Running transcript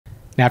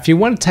Now, if you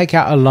want to take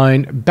out a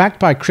loan backed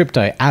by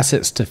crypto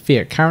assets to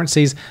fiat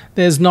currencies,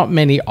 there's not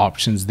many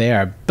options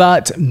there,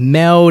 but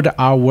Meld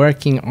are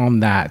working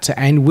on that,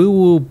 and we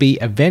will be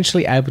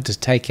eventually able to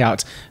take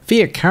out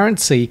fiat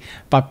currency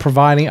by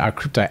providing our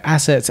crypto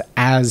assets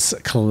as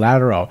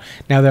collateral.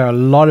 Now, there are a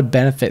lot of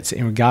benefits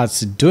in regards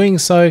to doing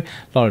so, a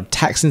lot of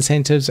tax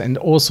incentives and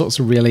all sorts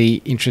of really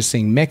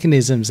interesting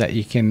mechanisms that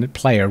you can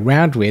play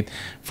around with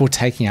for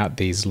taking out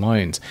these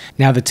loans.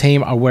 Now, the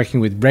team are working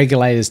with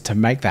regulators to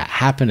make that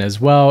happen as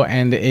well,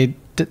 and it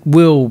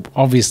will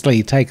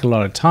obviously take a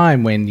lot of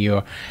time when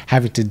you're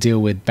having to deal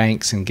with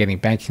banks and getting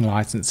banking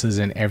licenses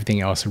and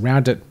everything else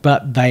around it,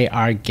 but they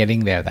are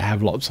getting there. They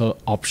have lots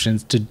of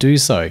options to do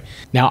so.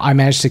 Now, I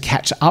managed to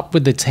catch up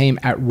with the team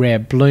at Rare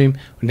Bloom,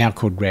 now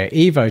called Rare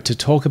Evo, to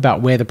talk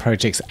about where the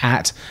project's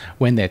at,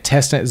 when their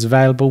testnet is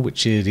available,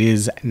 which it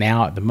is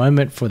now at the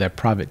moment for their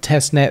private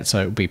testnet,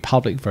 so it will be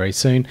public very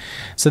soon.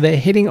 So they're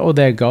hitting all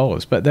their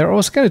goals, but they're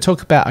also going to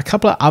talk about a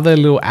couple of other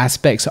little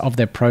aspects of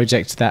their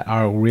project that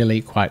are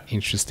really quite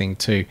interesting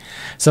too.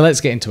 So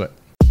let's get into it.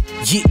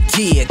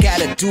 Yeah,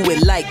 gotta do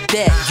it like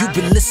that. You've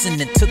been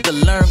listening to the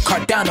Learn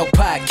Cardano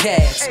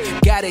podcast.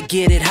 Gotta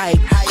get it hype.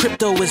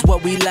 Crypto is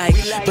what we like,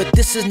 but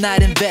this is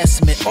not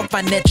investment or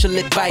financial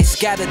advice.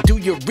 Gotta do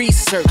your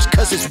research,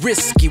 cause it's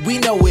risky. We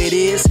know it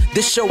is.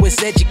 This show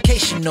is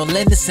educational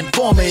and it's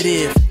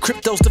informative.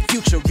 Crypto's the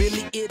future,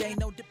 really, it ain't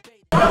no debate.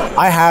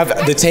 I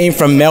have the team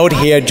from Meld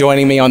here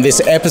joining me on this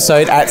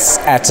episode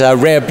at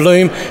Rare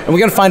Bloom, and we're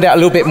going to find out a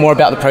little bit more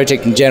about the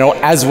project in general,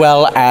 as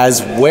well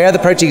as where the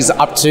project is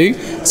up to,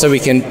 so we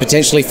can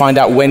potentially find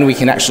out when we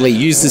can actually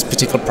use this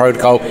particular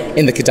protocol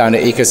in the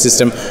Cardano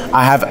ecosystem.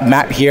 I have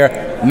Matt here,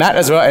 Matt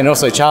as well, and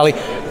also Charlie,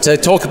 to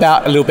talk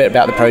about a little bit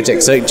about the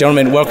project. So,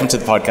 gentlemen, welcome to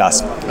the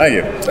podcast. Thank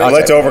you. I'd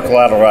like to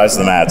over-collateralize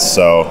the mats,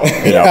 so,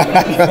 you know.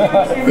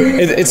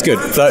 It's good.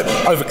 So,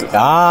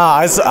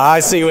 I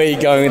see where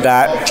you're going with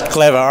that.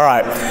 Clever. All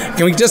right.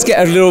 Can we just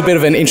get a little bit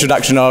of an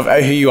introduction of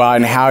who you are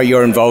and how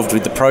you're involved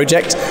with the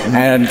project?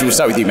 And we'll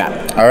start with you,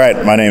 Matt. All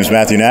right. My name is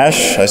Matthew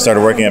Nash. I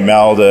started working at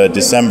Meld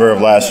December of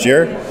last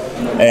year.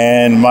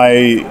 And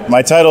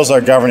my titles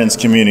are governance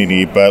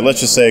community, but let's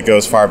just say it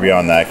goes far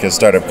beyond that, because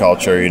startup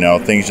culture, you know,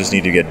 things just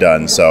need to get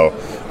done. So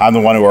I'm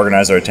the one who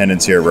organized our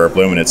attendance here at Rare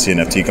Bloom and at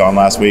CNFTCon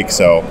last week,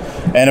 so,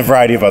 and a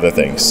variety of other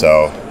things.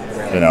 So,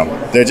 you know,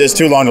 they're just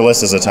too long to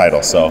list as a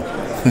title, so.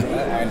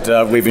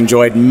 And we've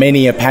enjoyed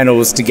many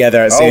panels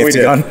together at CNFTCon. We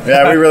did.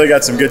 Yeah, we really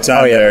got some good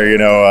time there, you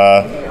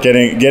know,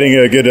 getting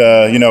a good,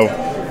 you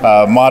know,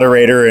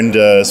 moderator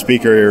and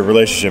speaker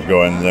relationship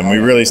going, and we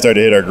really started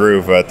to hit our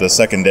groove at the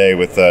second day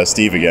with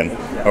Steve again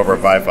over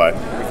at Wi-Fi.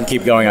 We can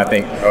keep going, I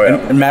think. Oh, yeah.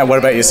 And Matt, what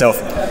about yourself?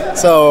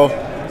 So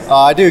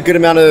I do a good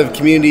amount of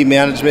community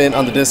management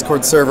on the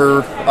Discord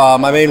server.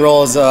 My main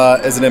role is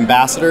as an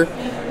ambassador.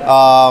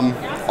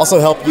 Also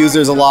help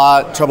users a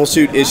lot,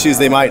 troubleshoot issues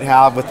they might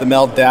have with the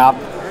Meld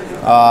DApp.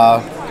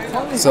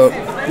 So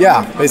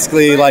yeah,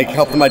 basically like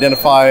help them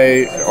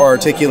identify or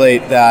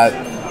articulate that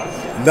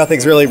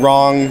nothing's really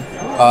wrong,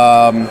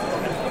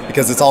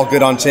 because it's all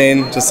good on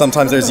chain. Just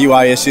sometimes there's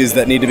UI issues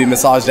that need to be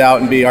massaged out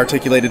and be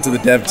articulated to the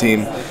dev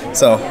team.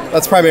 So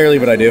that's primarily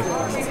what I do.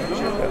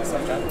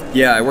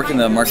 Yeah, I work in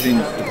the marketing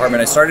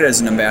department. I started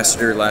as an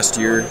ambassador last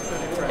year,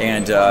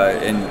 and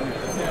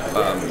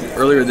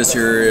earlier this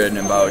year, in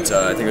about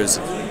I think it was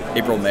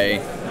April, May,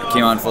 I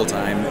came on full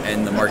time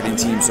in the marketing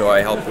team. So I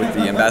help with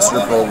the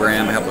ambassador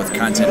program, I help with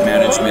content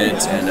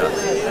management,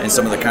 and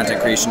some of the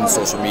content creation and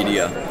social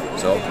media.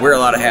 So wear a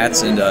lot of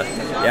hats, and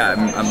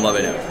yeah, I'm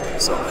loving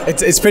it. So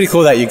it's pretty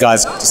cool that you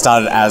guys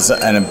started as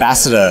an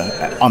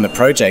ambassador on the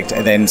project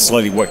and then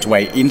slowly worked your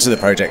way into the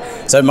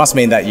project. So it must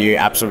mean that you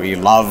absolutely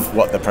love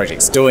what the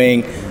project's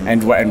doing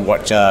and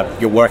what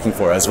you're working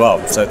for as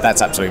well. So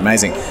that's absolutely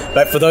amazing.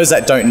 But for those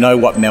that don't know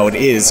what Meld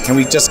is, can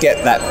we just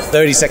get that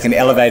 30-second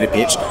elevator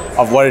pitch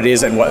of what it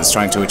is and what it's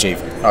trying to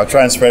achieve? I'll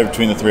try and spread it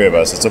between the three of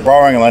us. It's a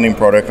borrowing and lending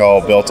protocol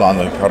built on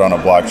the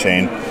Cardano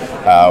blockchain.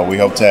 We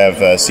hope to have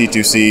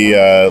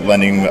C2C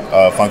lending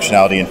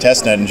functionality in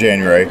testnet in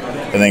January,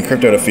 and then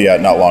crypto to fiat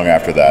not long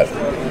after that.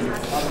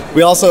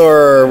 We also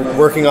are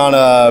working on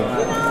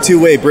a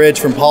two-way bridge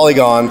from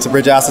Polygon to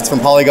bridge assets from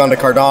Polygon to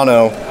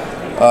Cardano.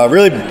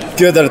 Really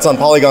good that it's on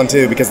Polygon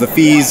too, because the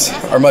fees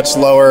are much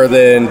lower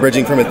than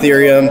bridging from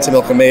Ethereum to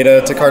Milk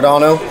Meta to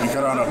Cardano. And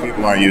Cardano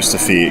people aren't used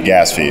to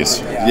gas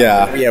fees.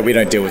 Yeah, we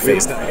don't deal with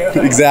fees.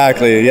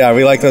 Exactly. Yeah,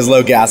 we like those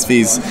low gas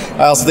fees.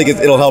 I also think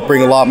it'll help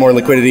bring a lot more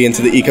liquidity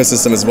into the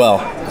ecosystem as well.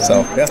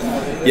 So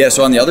yeah.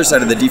 So on the other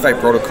side of the DeFi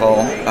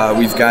protocol,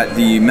 we've got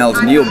the Meld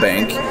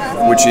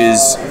Neobank, which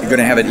is going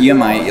to have an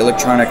EMI,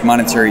 Electronic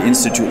Monetary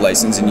Institute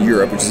license in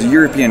Europe, which is a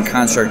European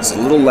construct. It's a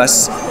little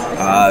less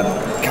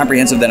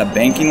comprehensive than a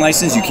banking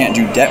license. You can't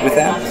do debt with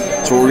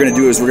that. So what we're going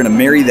to do is we're going to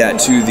marry that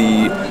to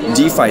the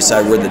DeFi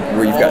side,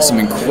 where you've got some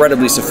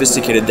incredibly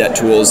sophisticated debt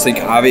tools. Think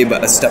Aave,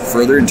 but a step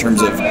further in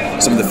terms of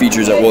some of the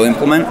features that we'll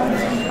implement.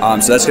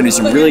 So that's going to be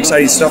some really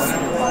exciting stuff.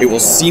 It will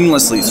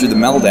seamlessly through the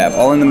Meld app,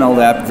 all in the Meld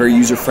app, very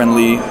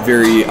user-friendly,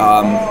 very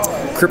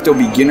crypto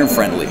beginner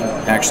friendly.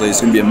 Actually, it's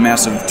going to be a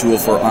massive tool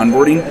for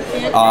onboarding.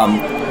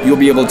 You'll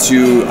be able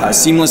to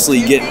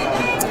seamlessly get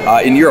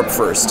in Europe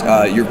first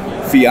your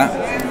fiat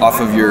off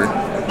of your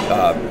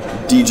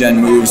degen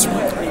moves.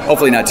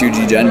 Hopefully not too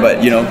degen,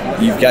 but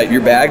you've got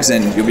your bags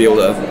and you'll be able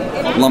to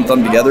lump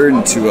them together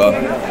into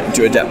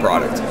a debt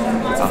product.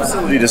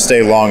 You need to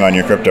stay long on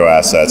your crypto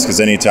assets, because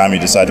anytime you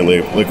decide to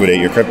liquidate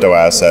your crypto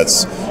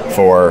assets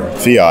for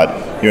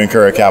fiat, you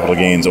incur a capital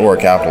gains or a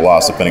capital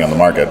loss depending on the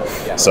market.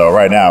 So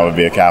right now it would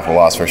be a capital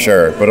loss for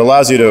sure, but it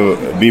allows you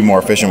to be more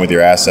efficient with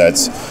your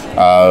assets,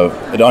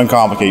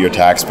 uncomplicate your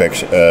tax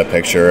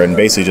picture, and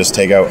basically just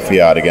take out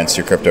fiat against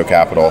your crypto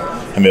capital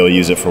and be able to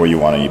use it for what you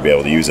want, and you'd be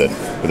able to use it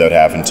without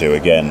having to,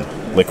 again,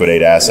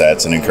 liquidate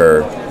assets and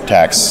incur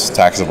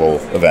taxable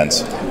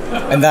events.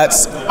 And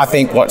that's, I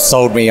think, what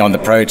sold me on the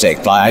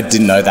project. Like, I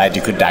didn't know that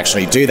you could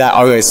actually do that.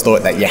 I always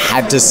thought that you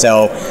had to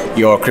sell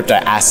your crypto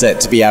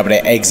asset to be able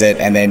to exit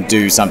and then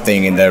do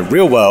something in the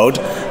real world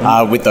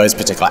with those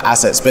particular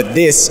assets. But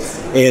this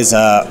is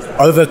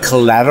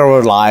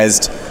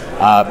over-collateralized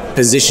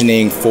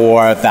positioning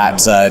for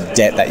that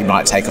debt that you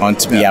might take on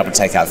to be able to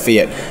take out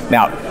fiat.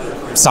 Now,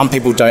 some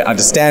people don't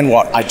understand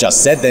what I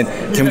just said. Then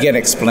can we get an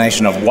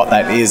explanation of what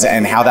that is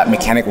and how that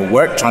mechanic will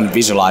work, trying to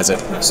visualize it?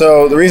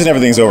 So the reason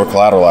everything's over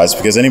collateralized is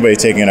because anybody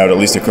taking out at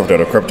least a crypto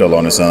to crypto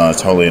loan is on a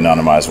totally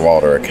anonymized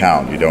wallet or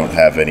account. You don't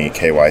have any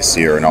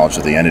KYC or knowledge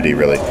of the entity,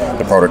 really.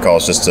 The protocol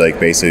is just like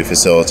basically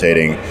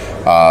facilitating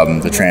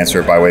the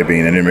transfer by way of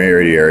being an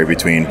intermediary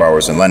between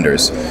borrowers and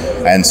lenders.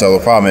 And so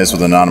the problem is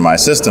with an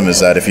anonymized system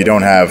is that if you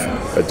don't have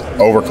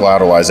over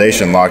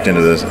collateralization locked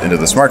into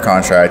the smart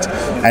contract,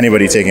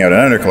 anybody taking out an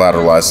under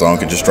collateralized loan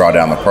can just draw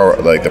down the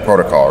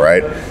protocol,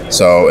 right?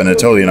 So in a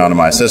totally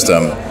anonymized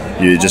system,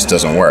 it just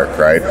doesn't work,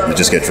 right? You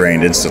just get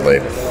drained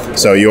instantly.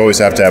 So you always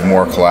have to have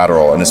more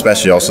collateral, and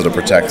especially also to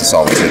protect the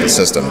solvency of the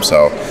system.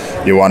 So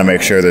you want to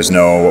make sure there's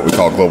no what we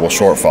call global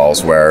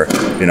shortfalls, where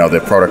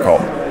the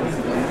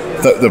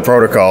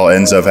protocol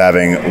ends up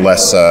having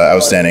less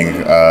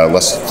outstanding,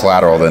 less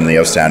collateral than the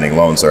outstanding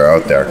loans that are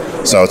out there.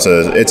 So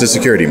it's a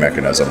security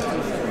mechanism.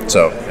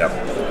 So yeah.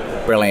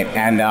 Brilliant.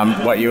 And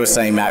what you were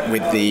saying, Matt,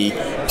 with the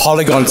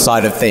Polygon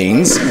side of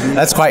things,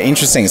 that's quite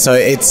interesting. So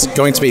it's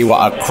going to be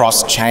a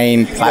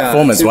cross-chain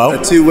platform as well?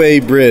 A two-way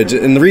bridge.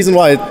 And the reason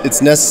why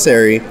it's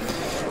necessary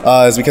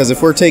is because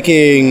if we're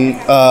taking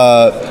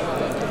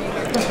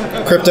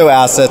crypto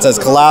assets as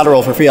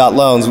collateral for fiat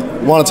loans, we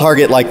want to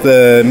target like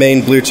the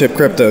main blue chip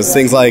cryptos,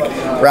 things like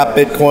Wrap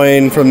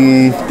Bitcoin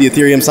from the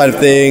Ethereum side of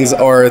things,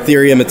 or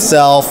Ethereum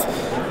itself.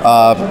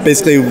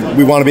 Basically,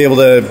 we want to be able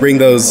to bring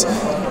those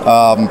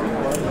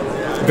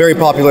very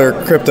popular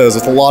cryptos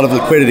with a lot of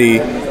liquidity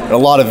and a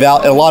lot of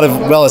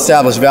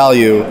well-established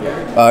value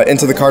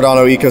into the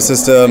Cardano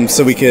ecosystem,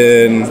 so we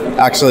can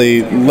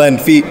actually lend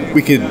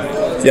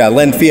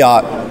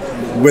fiat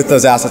with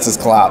those assets as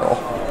collateral.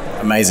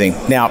 Amazing.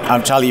 Now,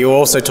 Charlie, you're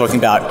also talking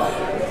about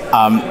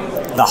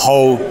the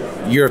whole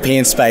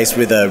European space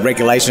with the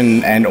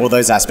regulation and all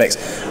those aspects.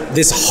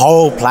 This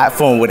whole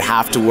platform would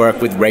have to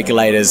work with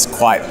regulators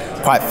quite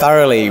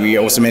thoroughly. We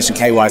also mentioned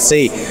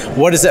KYC.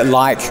 What is it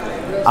like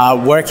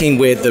working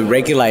with the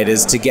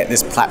regulators to get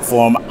this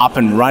platform up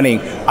and running?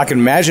 I can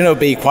imagine it would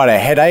be quite a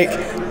headache,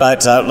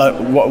 but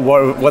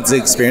what's the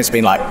experience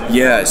been like?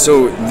 Yeah,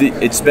 so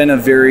it's been a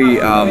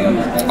very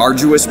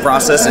arduous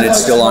process, and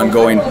it's still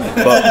ongoing.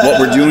 But what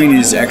we're doing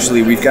is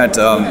actually we've got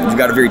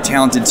a very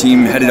talented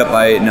team headed up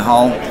by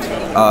Nihal,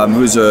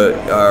 who's a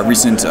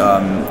recent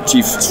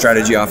chief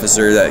strategy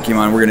officer that came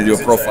on. We're going to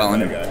do a profile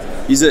on him.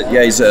 He's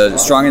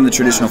strong in the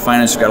traditional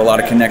finance. We've got a lot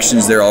of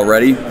connections there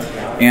already.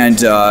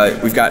 And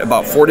we've got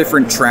about 4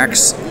 different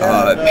tracks,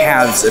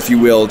 paths, if you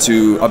will,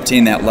 to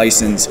obtain that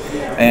license.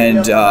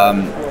 And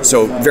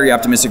so very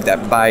optimistic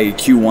that by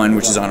Q1,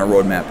 which is on our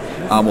roadmap,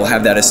 we'll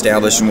have that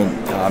established, and we'll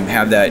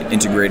have that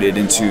integrated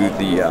into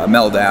the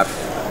Meld app.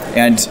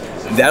 And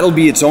that'll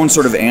be its own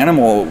sort of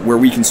animal where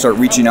we can start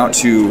reaching out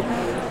to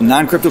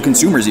non-crypto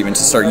consumers even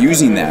to start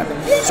using that,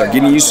 start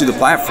getting used to the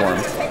platform,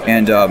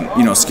 and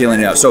scaling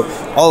it out. So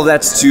all of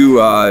that's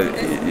to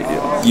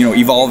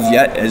evolve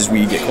yet as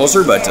we get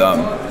closer, but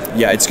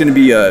it's going to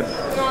be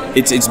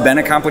it's been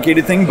a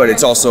complicated thing, but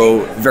it's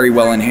also very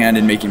well in hand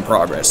and making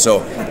progress.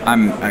 So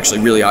I'm actually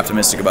really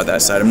optimistic about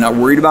that side. I'm not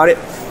worried about it.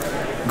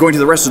 Going to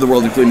the rest of the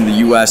world, including the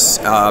US,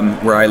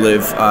 where I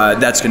live,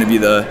 that's going to be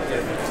the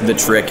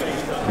trick.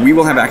 We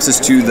will have access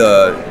to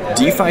the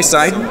DeFi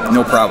side,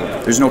 no problem.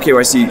 There's no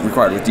KYC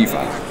required with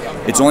DeFi.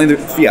 It's only the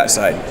fiat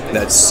side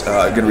that's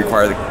going to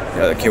require the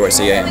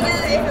KYC.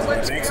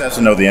 Banks have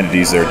to know the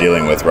entities they're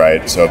dealing with,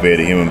 right? So be it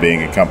a human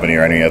being, a company,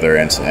 or any other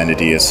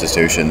entity,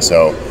 institution.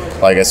 So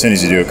like as soon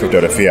as you do a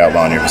crypto to fiat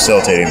loan, you're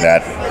facilitating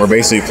that. We're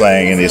basically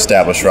playing in the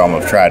established realm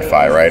of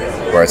TradFi, right?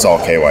 Where it's all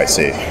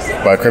KYC.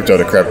 But crypto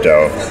to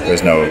crypto,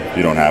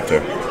 you don't have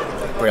to.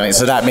 Brilliant.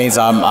 So that means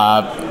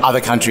other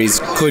countries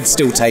could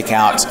still take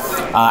out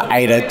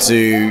ADA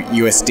to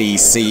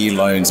USDC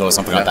loans or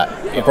something like that.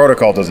 The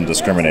protocol doesn't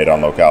discriminate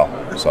on locale,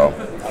 so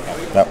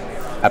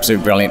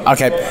Absolutely brilliant.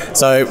 Okay,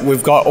 so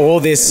we've got all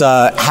this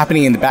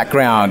happening in the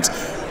background.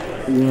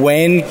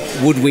 when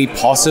would we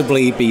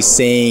possibly be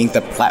seeing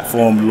the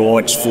platform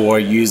launch for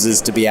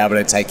users to be able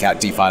to take out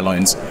DeFi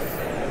loans?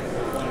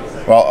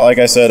 Well, like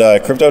I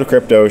said, crypto to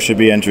crypto should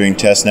be entering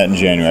testnet in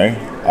January.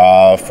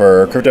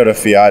 For crypto to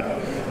fiat,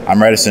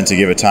 I'm reticent to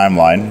give a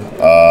timeline.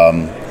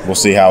 We'll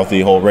see how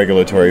the whole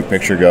regulatory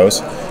picture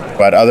goes.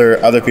 But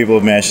other people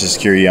have managed to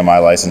secure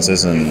EMI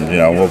licenses, and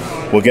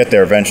we'll get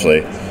there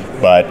eventually.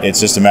 But it's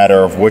just a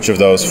matter of which of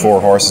those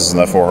 4 horses in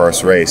the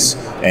 4-horse race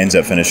ends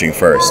up finishing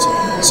first.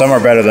 Some are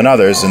better than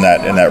others in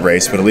that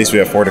race, but at least we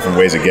have 4 different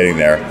ways of getting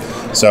there.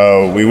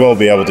 So we will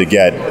be able to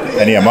get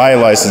an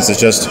EMI license.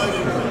 It's just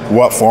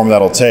what form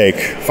that'll take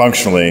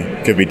functionally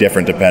could be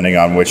different depending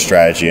on which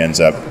strategy ends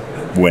up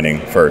winning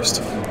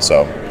first.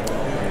 So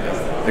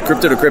the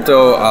crypto to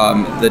crypto,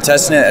 the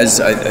testnet, as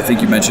I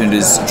think you mentioned,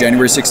 is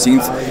January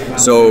 16th.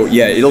 So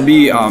yeah, it'll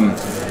be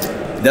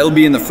that'll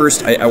be in the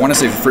first, I want to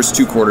say the first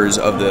 2 quarters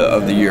of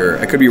the year.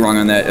 I could be wrong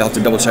on that. I'll have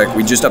to double check.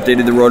 We just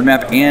updated the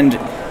roadmap, and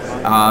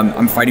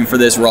I'm fighting for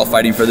this. We're all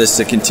fighting for this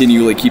to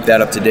continually keep that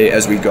up to date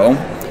as we go.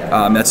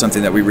 That's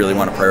something that we really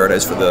want to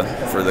prioritize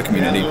for the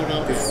community.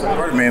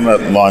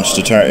 Mainnet launch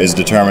is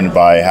determined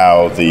by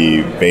how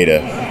the beta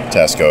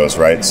test goes,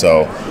 right?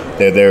 So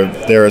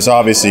there is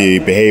obviously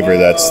behavior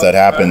that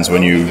happens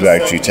when you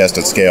actually test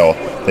at scale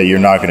that you're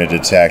not going to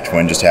detect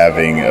when just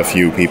having a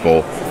few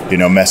people,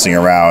 messing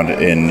around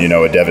in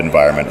a dev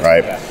environment,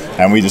 right?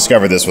 And we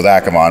discovered this with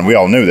Akamon. We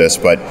all knew this,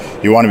 but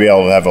you want to be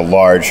able to have a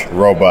large,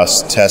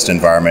 robust test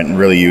environment, and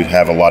really you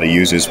have a lot of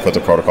users put the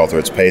protocol through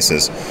its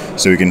paces,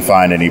 so you can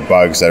find any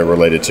bugs that are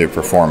related to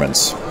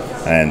performance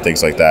and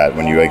things like that.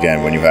 When you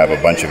have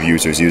a bunch of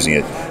users using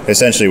it,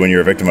 essentially when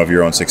you're a victim of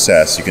your own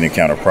success, you can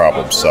encounter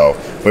problems. So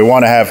we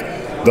want to have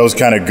those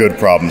kind of good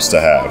problems to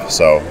have.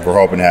 So we're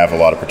hoping to have a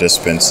lot of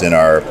participants in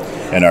our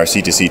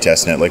C2C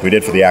testnet like we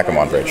did for the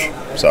Akamon bridge.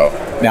 So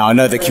now I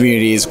know the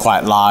community is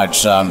quite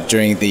large.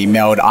 During the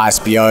Meld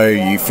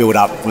ISPO, you filled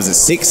up, was it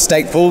 6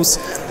 stake pools?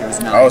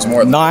 I was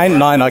more than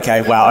 9.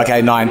 Okay, wow.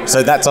 Okay, 9.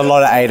 So that's a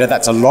lot of ADA.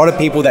 That's a lot of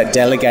people that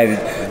delegated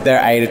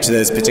their ADA to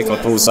this particular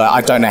pool. So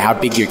I don't know how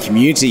big your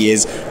community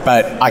is,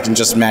 but I can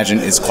just imagine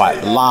it's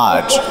quite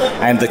large.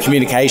 And the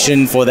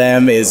communication for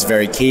them is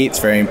very key. It's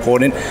very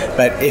important.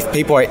 But if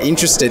people are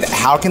interested,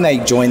 how can they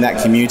join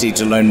that community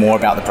to learn more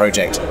about the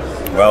project?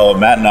 Well,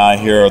 Matt and I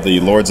here are the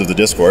lords of the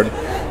Discord,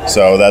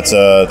 so that's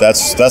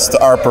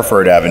our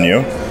preferred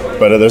avenue.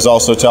 But there's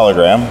also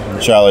Telegram.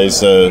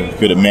 Charlie's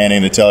good at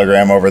manning the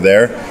Telegram over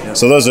there.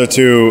 So those are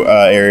 2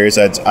 areas.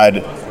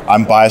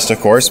 I'm biased, of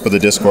course, but the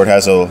Discord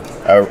has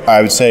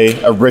I would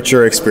say, a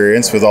richer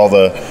experience with all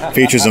the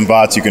features and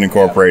bots you can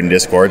incorporate in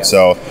Discord.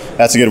 So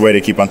that's a good way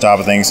to keep on top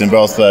of things. And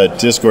both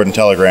Discord and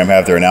Telegram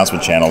have their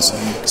announcement channels.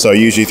 So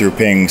usually through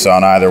pings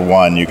on either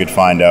one, you could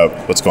find out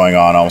what's going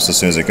on almost as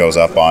soon as it goes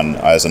up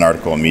as an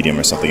article in Medium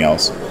or something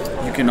else.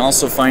 You can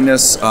also find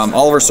us,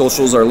 all of our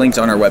socials are linked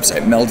on our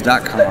website,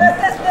 meld.com.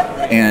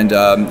 And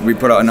we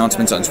put out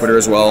announcements on Twitter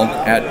as well,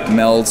 at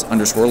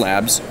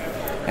meld_labs.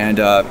 And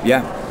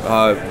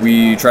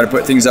we try to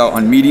put things out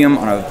on Medium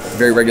on a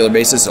very regular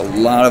basis. A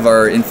lot of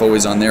our info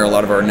is on there. A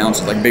lot of our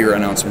announcements, like bigger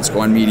announcements, go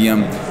on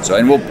Medium. So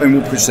and we'll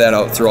push that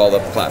out through all the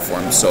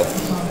platforms. So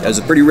there's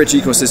a pretty rich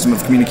ecosystem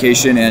of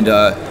communication, and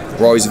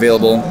we're always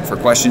available for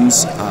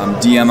questions.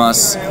 DM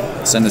us,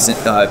 send us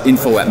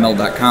info at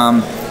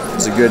meld.com.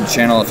 It's a good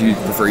channel if you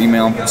prefer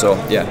email. So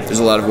yeah, there's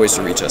a lot of ways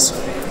to reach us.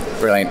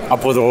 Brilliant. I'll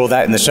put all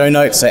that in the show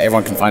notes so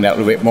everyone can find out a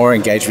little bit more,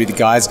 engage with you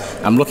guys.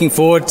 I'm looking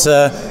forward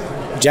to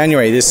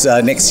January this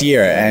next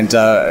year and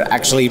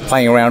actually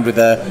playing around with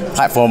the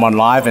platform on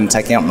live and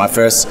taking out my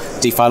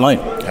first DeFi loan.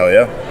 Hell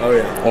yeah. Oh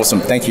yeah.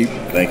 Awesome. Thank you.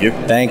 Thank you.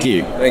 Thank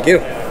you. Thank you.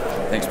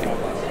 Thanks, people.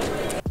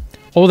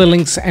 All the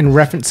links and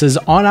references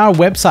on our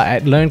website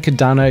at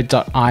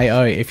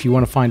learncardano.io. If you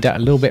want to find out a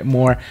little bit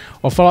more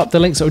or follow up the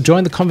links or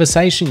join the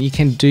conversation, you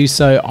can do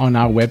so on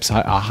our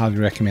website. I highly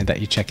recommend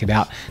that you check it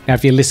out. Now,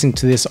 if you're listening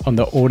to this on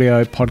the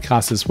audio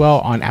podcast as well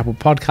on Apple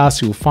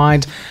Podcasts, you'll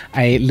find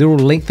a little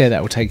link there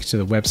that will take you to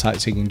the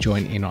website so you can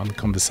join in on the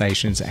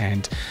conversations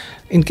and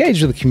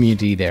engage with the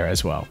community there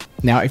as well.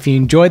 Now, if you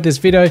enjoyed this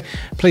video,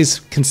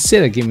 please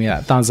consider giving me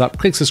that thumbs up,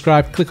 click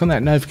subscribe, click on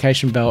that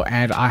notification bell,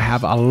 and I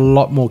have a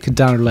lot more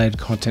Cardano related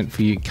content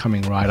for you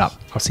coming right up.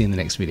 I'll see you in the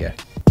next video.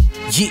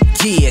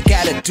 Yeah,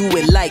 gotta do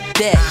it like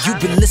that. You've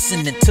been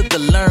listening to the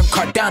Learn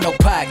Cardano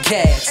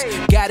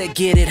podcast. Gotta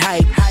get it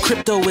hype.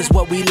 Crypto is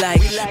what we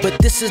like, but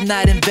this is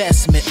not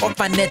investment or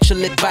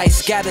financial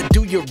advice. Gotta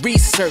do your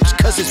research,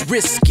 cause it's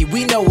risky.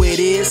 We know it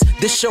is.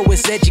 This show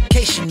is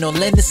educational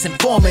and it's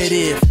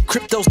informative.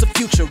 Crypto's the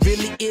future,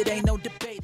 really, it ain't no debate.